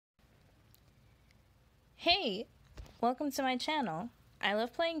Hey, welcome to my channel. I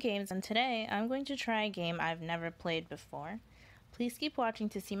love playing games and today I'm going to try a game I've never played before. Please keep watching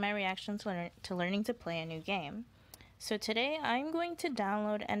to see my reaction to learning to play a new game. So today I'm going to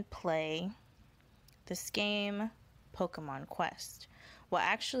download and play this game, Pokemon Quest. Well,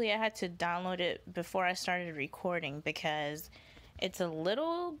 actually I had to download it before I started recording because it's a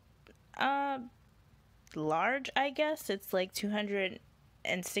little large, I guess. It's like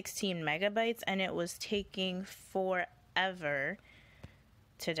 216 megabytes and it was taking forever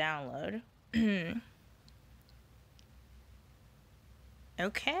to download.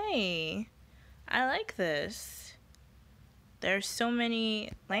 Okay, I like this. There's so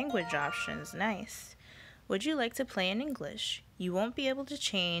many language options. Nice. Would you like to play in English? You won't be able to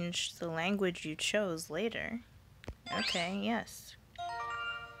change the language you chose later. Okay, yes.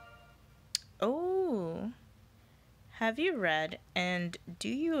 Oh, have you read and do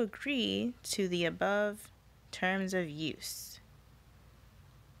you agree to the above terms of use?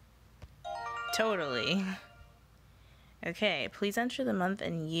 Totally. Okay, please enter the month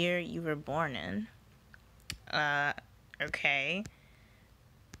and year you were born in. Okay.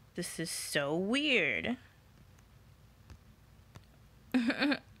 This is so weird.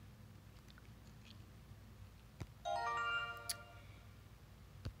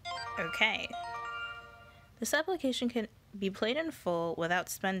 Okay. This application can be played in full without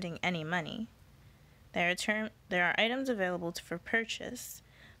spending any money. There are items available for purchase.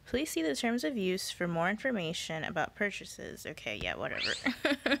 Please see the terms of use for more information about purchases. Okay, yeah, whatever.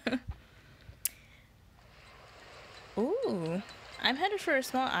 Ooh, I'm headed for a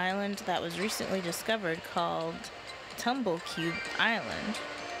small island that was recently discovered called Tumblecube Island.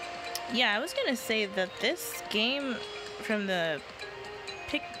 Yeah, I was gonna say that this game from the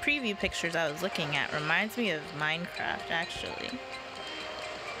preview pictures I was looking at reminds me of Minecraft, actually.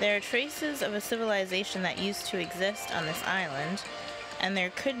 There are traces of a civilization that used to exist on this island, and there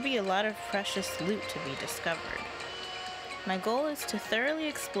could be a lot of precious loot to be discovered. My goal is to thoroughly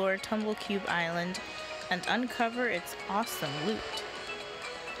explore Tumblecube Island and uncover its awesome loot.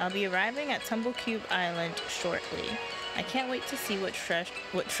 I'll be arriving at Tumblecube Island shortly. I can't wait to see what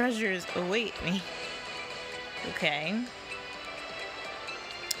treasures await me. Okay.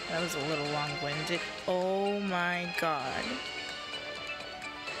 That was a little long-winded. Oh my god.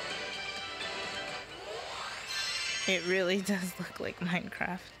 It really does look like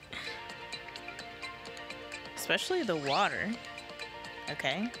Minecraft. Especially the water.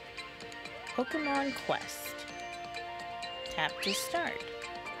 Okay. Pokemon Quest. Tap to start.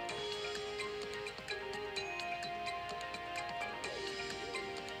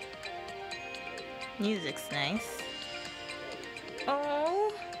 Music's nice.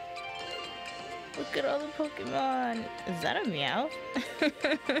 Oh! Look at all the Pokemon! Is that a Meowth?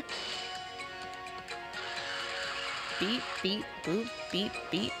 Beep, beep, boop, beep,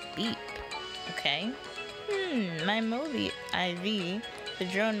 beep, beep. Okay. My Moby IV, the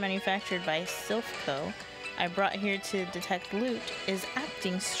drone manufactured by Silphco, I brought here to detect loot, is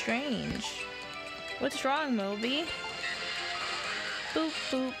acting strange. What's wrong, Moby? Boop,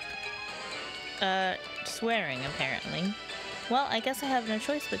 boop. Swearing, apparently. Well, I guess I have no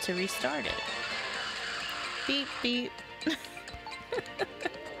choice but to restart it. Beep, beep.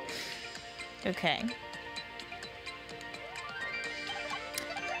 Okay.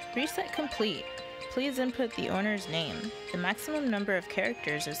 Reset complete. Please input the owner's name. The maximum number of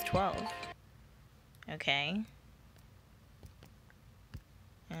characters is 12. Okay.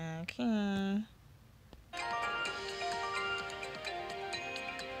 Okay.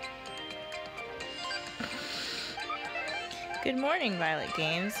 Good morning, Violet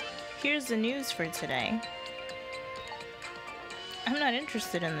Games. Here's the news for today. I'm not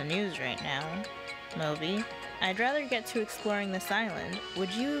interested in the news right now, Moby. I'd rather get to exploring this island.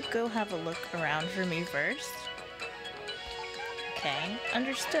 Would you go have a look around for me first? Okay,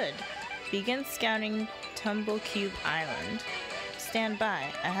 understood. Begin scouting Tumblecube Island. Stand by.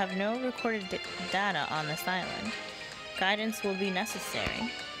 I have no recorded data on this island. Guidance will be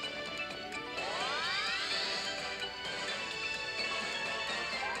necessary.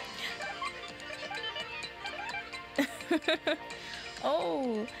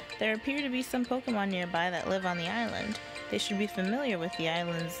 Oh, there appear to be some Pokemon nearby that live on the island. They should be familiar with the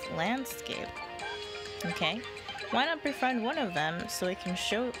island's landscape. Okay, why not befriend one of them so it can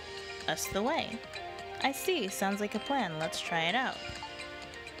show us the way? I see, sounds like a plan. Let's try it out.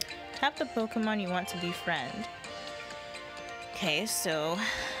 Tap the Pokemon you want to befriend. Okay, so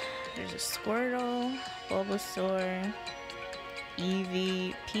there's a Squirtle, Bulbasaur,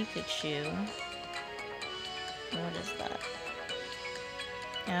 Eevee, Pikachu. What is that?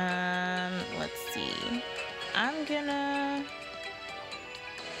 Let's see. I'm gonna...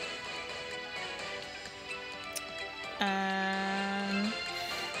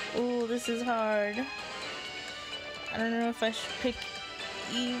 Ooh, this is hard. I don't know if I should pick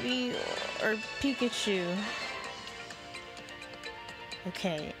Eevee or Pikachu.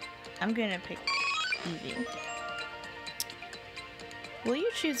 Okay, I'm gonna pick Eevee. Will you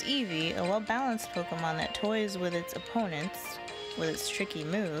choose Eevee, a well-balanced Pokemon that toys with its opponents with its tricky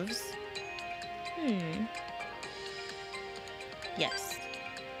moves? Yes.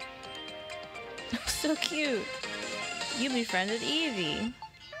 So cute! You befriended Eevee!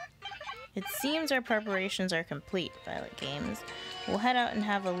 It seems our preparations are complete, Violet Games. We'll head out and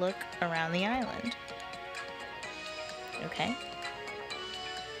have a look around the island. Okay.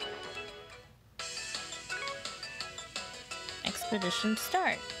 Expedition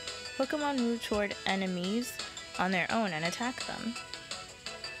start. Pokemon move toward enemies on their own and attack them.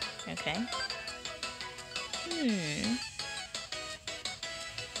 Okay.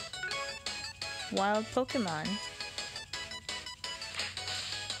 Wild Pokemon.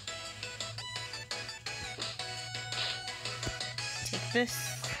 Take this.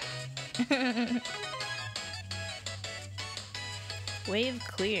 Wave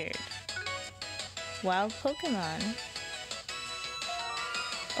cleared. Wild Pokemon.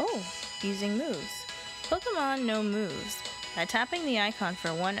 Oh, using moves. Pokemon know moves. By tapping the icon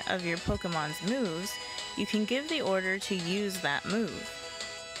for one of your Pokemon's moves, you can give the order to use that move.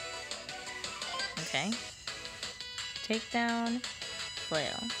 Okay. Takedown,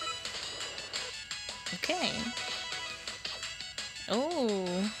 flail. Okay.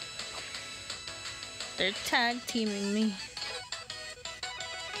 Oh. They're tag teaming me.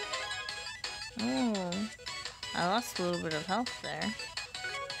 Oh. I lost a little bit of health there.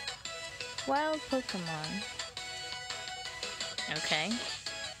 Wild Pokemon. Okay.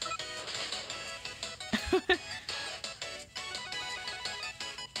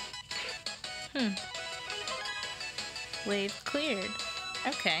 Wave cleared.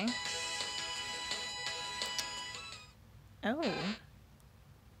 Okay. Oh.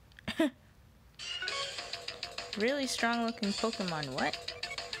 Really strong looking Pokemon. What?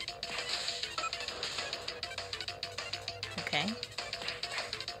 Okay.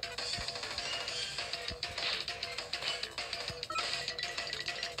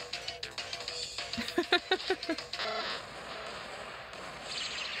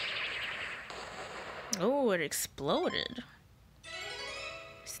 Oh, it exploded.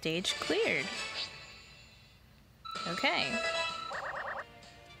 Stage cleared. Okay.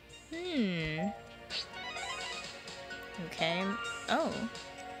 Okay. Oh.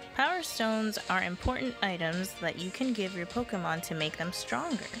 Power Stones are important items that you can give your Pokemon to make them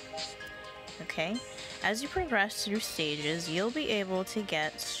stronger. Okay. As you progress through stages, you'll be able to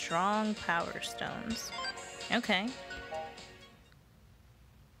get strong Power Stones. Okay.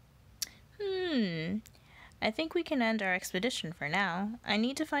 I think we can end our expedition for now. I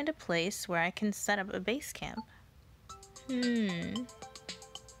need to find a place where I can set up a base camp.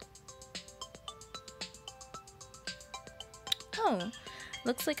 Oh,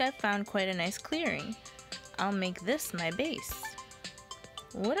 looks like I've found quite a nice clearing. I'll make this my base.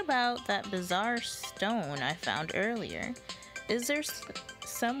 What about that bizarre stone I found earlier? Is there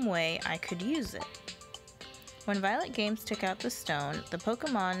some way I could use it? When Violet Games took out the stone, the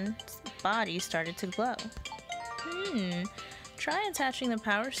Pokemon's body started to glow. Try attaching the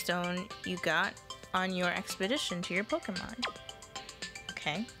Power Stone you got on your expedition to your Pokemon.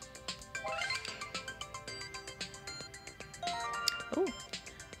 Okay. Ooh.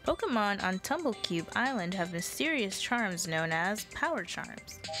 Pokemon on Tumblecube Island have mysterious charms known as Power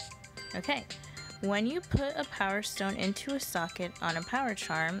Charms. Okay. When you put a Power Stone into a socket on a Power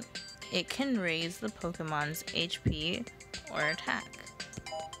Charm, it can raise the Pokemon's HP or attack.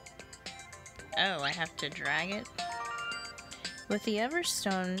 Oh, I have to drag it? With the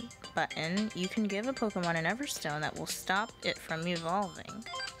Everstone button, you can give a Pokemon an Everstone that will stop it from evolving.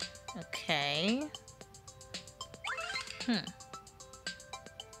 Okay.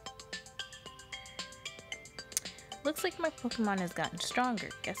 Looks like my Pokemon has gotten stronger.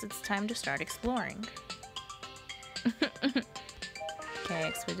 Guess it's time to start exploring. Okay,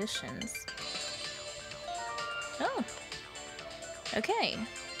 expeditions. Oh. Okay.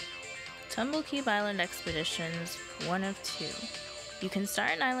 Tumblecube Island Expeditions, 1 of 2. You can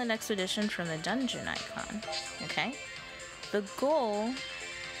start an island expedition from the dungeon icon. Okay? The goal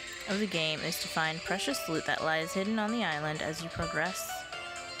of the game is to find precious loot that lies hidden on the island as you progress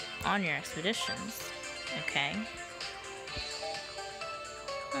on your expeditions. Okay?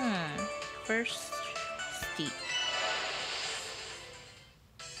 First, steep.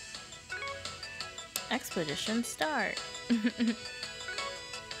 Expedition start.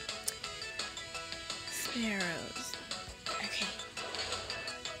 Sparrows. Okay.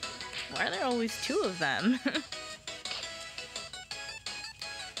 Why are there always two of them?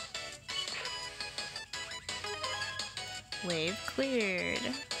 Wave cleared.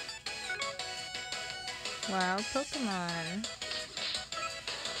 Wild Pokemon.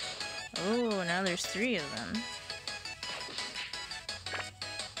 Oh, now there's 3 of them.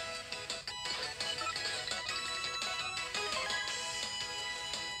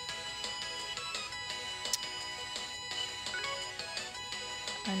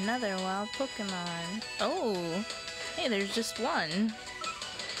 Another wild Pokemon. Oh, hey, there's just one.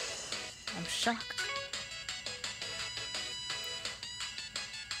 I'm shocked.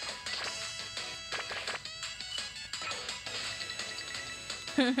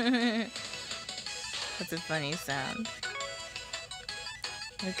 That's a funny sound.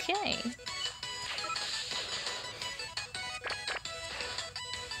 Okay.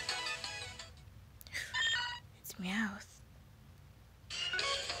 It's Meowth.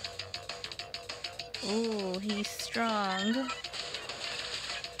 Oh, he's strong.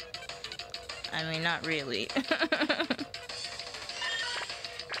 I mean, not really.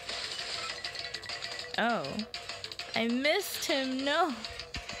 Oh. I missed him, no.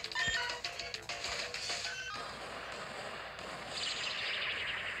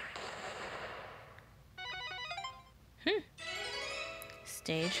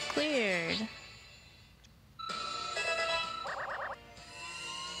 Stage cleared.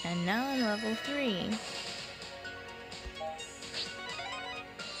 And now I'm level 3.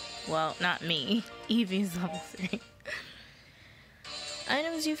 Well, not me. Eevee's level 3.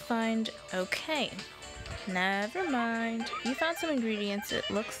 Items you find. Okay. Never mind. You found some ingredients it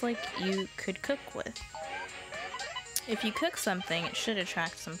looks like you could cook with. If you cook something, it should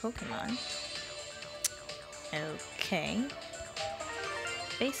attract some Pokemon. Okay.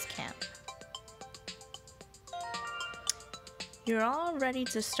 Base camp. You're all ready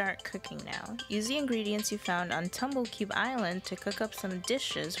to start cooking now. Use the ingredients you found on Tumblecube Island to cook up some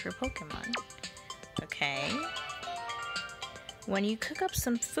dishes for Pokemon. Okay. When you cook up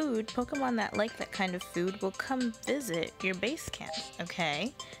some food, Pokemon that like that kind of food will come visit your base camp.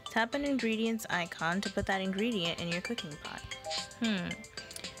 Okay. Tap an ingredients icon to put that ingredient in your cooking pot.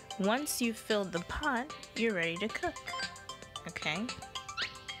 Once you've filled the pot, you're ready to cook. Okay.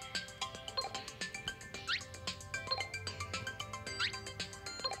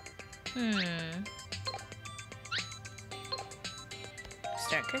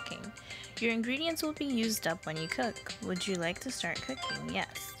 Start cooking. Your ingredients will be used up when you cook. Would you like to start cooking?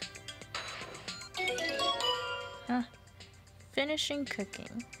 Yes. Finishing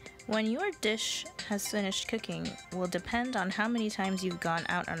cooking. When your dish has finished cooking will depend on how many times you've gone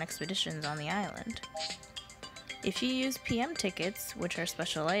out on expeditions on the island. If you use PM tickets, which are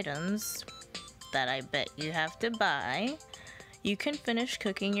special items that I bet you have to buy, you can finish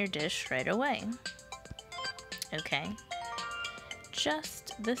cooking your dish right away. Okay.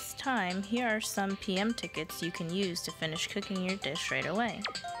 Just this time, here are some PM tickets you can use to finish cooking your dish right away.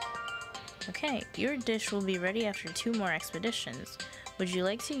 Okay, your dish will be ready after 2 more expeditions. Would you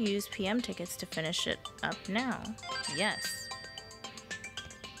like to use PM tickets to finish it up now? Yes.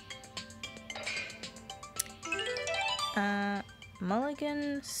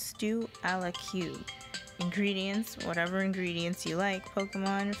 Mulligan Stew a la Cube. Ingredients, whatever ingredients you like.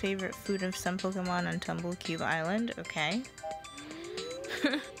 Pokemon, favorite food of some Pokemon on Tumblecube Island. Okay.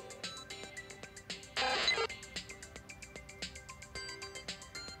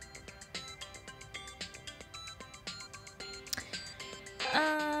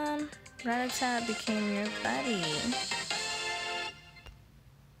 Rattata became your buddy.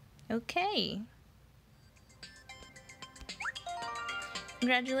 Okay.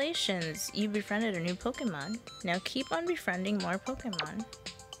 Congratulations, you befriended a new Pokemon. Now keep on befriending more Pokemon.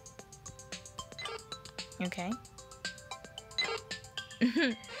 Okay.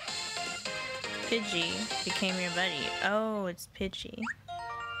 Pidgey became your buddy. Oh, it's Pidgey.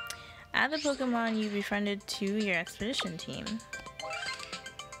 Add the Pokemon you befriended to your expedition team.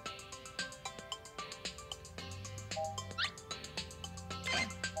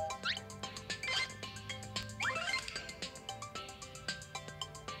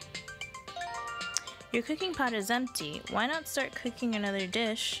 Your cooking pot is empty. Why not start cooking another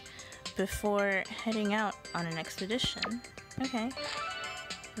dish before heading out on an expedition? Okay.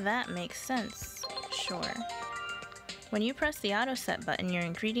 That makes sense. Sure. When you press the auto set button, your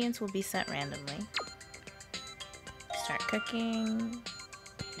ingredients will be set randomly. Start cooking.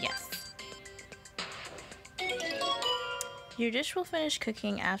 Yes. Your dish will finish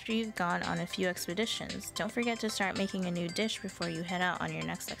cooking after you've gone on a few expeditions. Don't forget to start making a new dish before you head out on your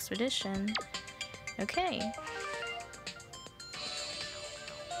next expedition. Okay.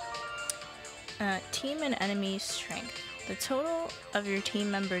 Team and enemy strength. The total of your team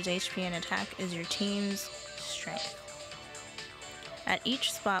members' HP and attack is your team's strength. At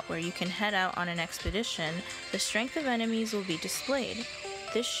each spot where you can head out on an expedition, the strength of enemies will be displayed.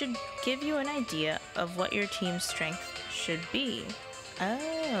 This should give you an idea of what your team's strength should be.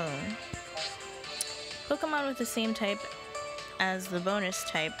 Oh. Pokemon with the same type as the bonus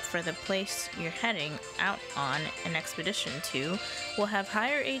type for the place you're heading out on an expedition to will have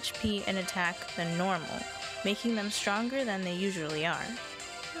higher HP and attack than normal, making them stronger than they usually are.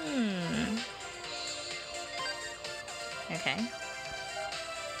 Okay.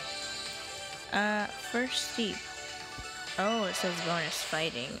 First steep. Oh, it says bonus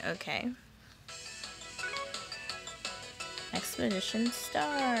fighting. Okay. Expedition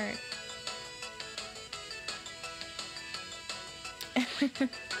start.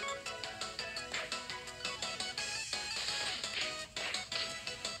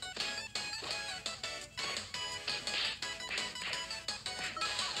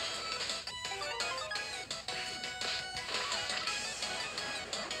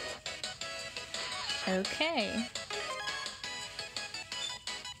 Okay.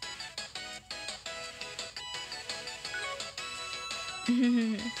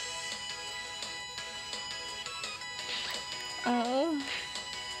 Oh,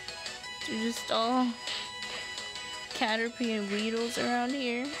 they're just all Caterpie and Weedles around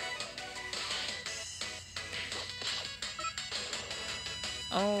here.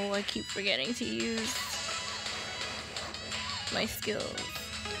 Oh, I keep forgetting to use my skills,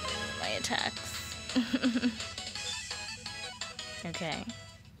 my attacks. Okay.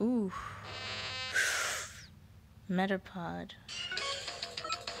 Ooh. Metapod.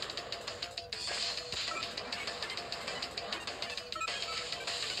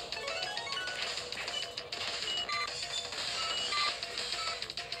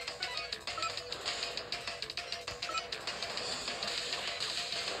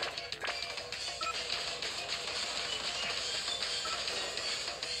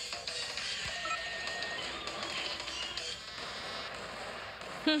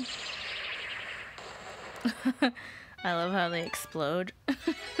 I love how they explode.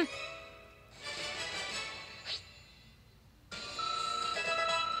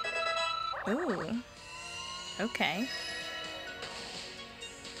 Ooh. Okay.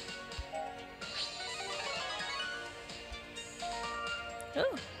 Ooh.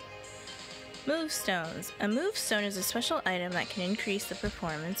 Move stones. A move stone is a special item that can increase the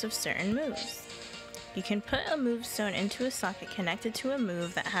performance of certain moves. You can put a move stone into a socket connected to a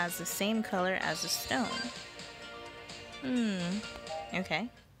move that has the same color as the stone. Okay.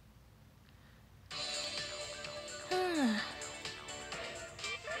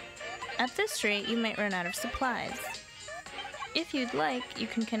 At this rate, you might run out of supplies. If you'd like, you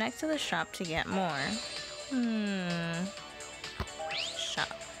can connect to the shop to get more. Shop.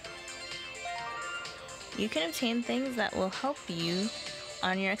 You can obtain things that will help you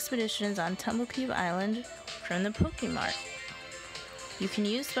on your expeditions on Tumblecube Island from the Pokemart. You can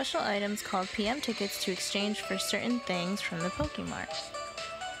use special items called PM tickets to exchange for certain things from the Pokemart.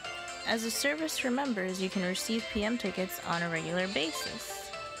 As a service for members, you can receive PM tickets on a regular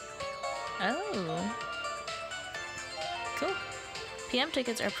basis. Oh. Cool. PM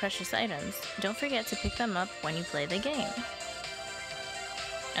tickets are precious items. Don't forget to pick them up when you play the game.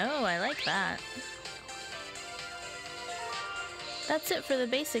 Oh, I like that. That's it for the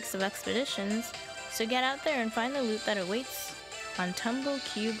basics of expeditions, so get out there and find the loot that awaits on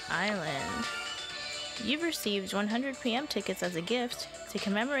Tumblecube Island. You've received 100 PM tickets as a gift to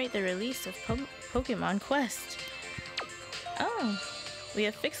commemorate the release of Pokemon Quest. Oh, we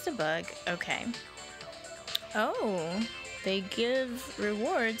have fixed a bug. Okay. Oh, they give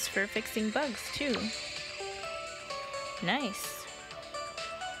rewards for fixing bugs too. Nice.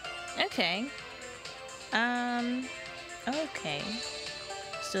 Okay. Okay.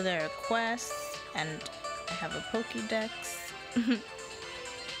 So there are quests, and I have a Pokédex.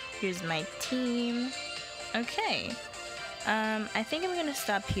 Here's my team. Okay. I think I'm gonna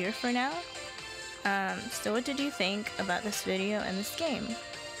stop here for now. So what did you think about this video and this game?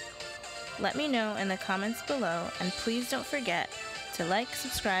 Let me know in the comments below, and please don't forget to like,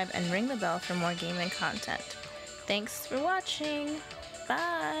 subscribe, and ring the bell for more gaming content. Thanks for watching.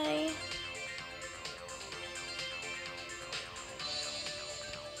 Bye!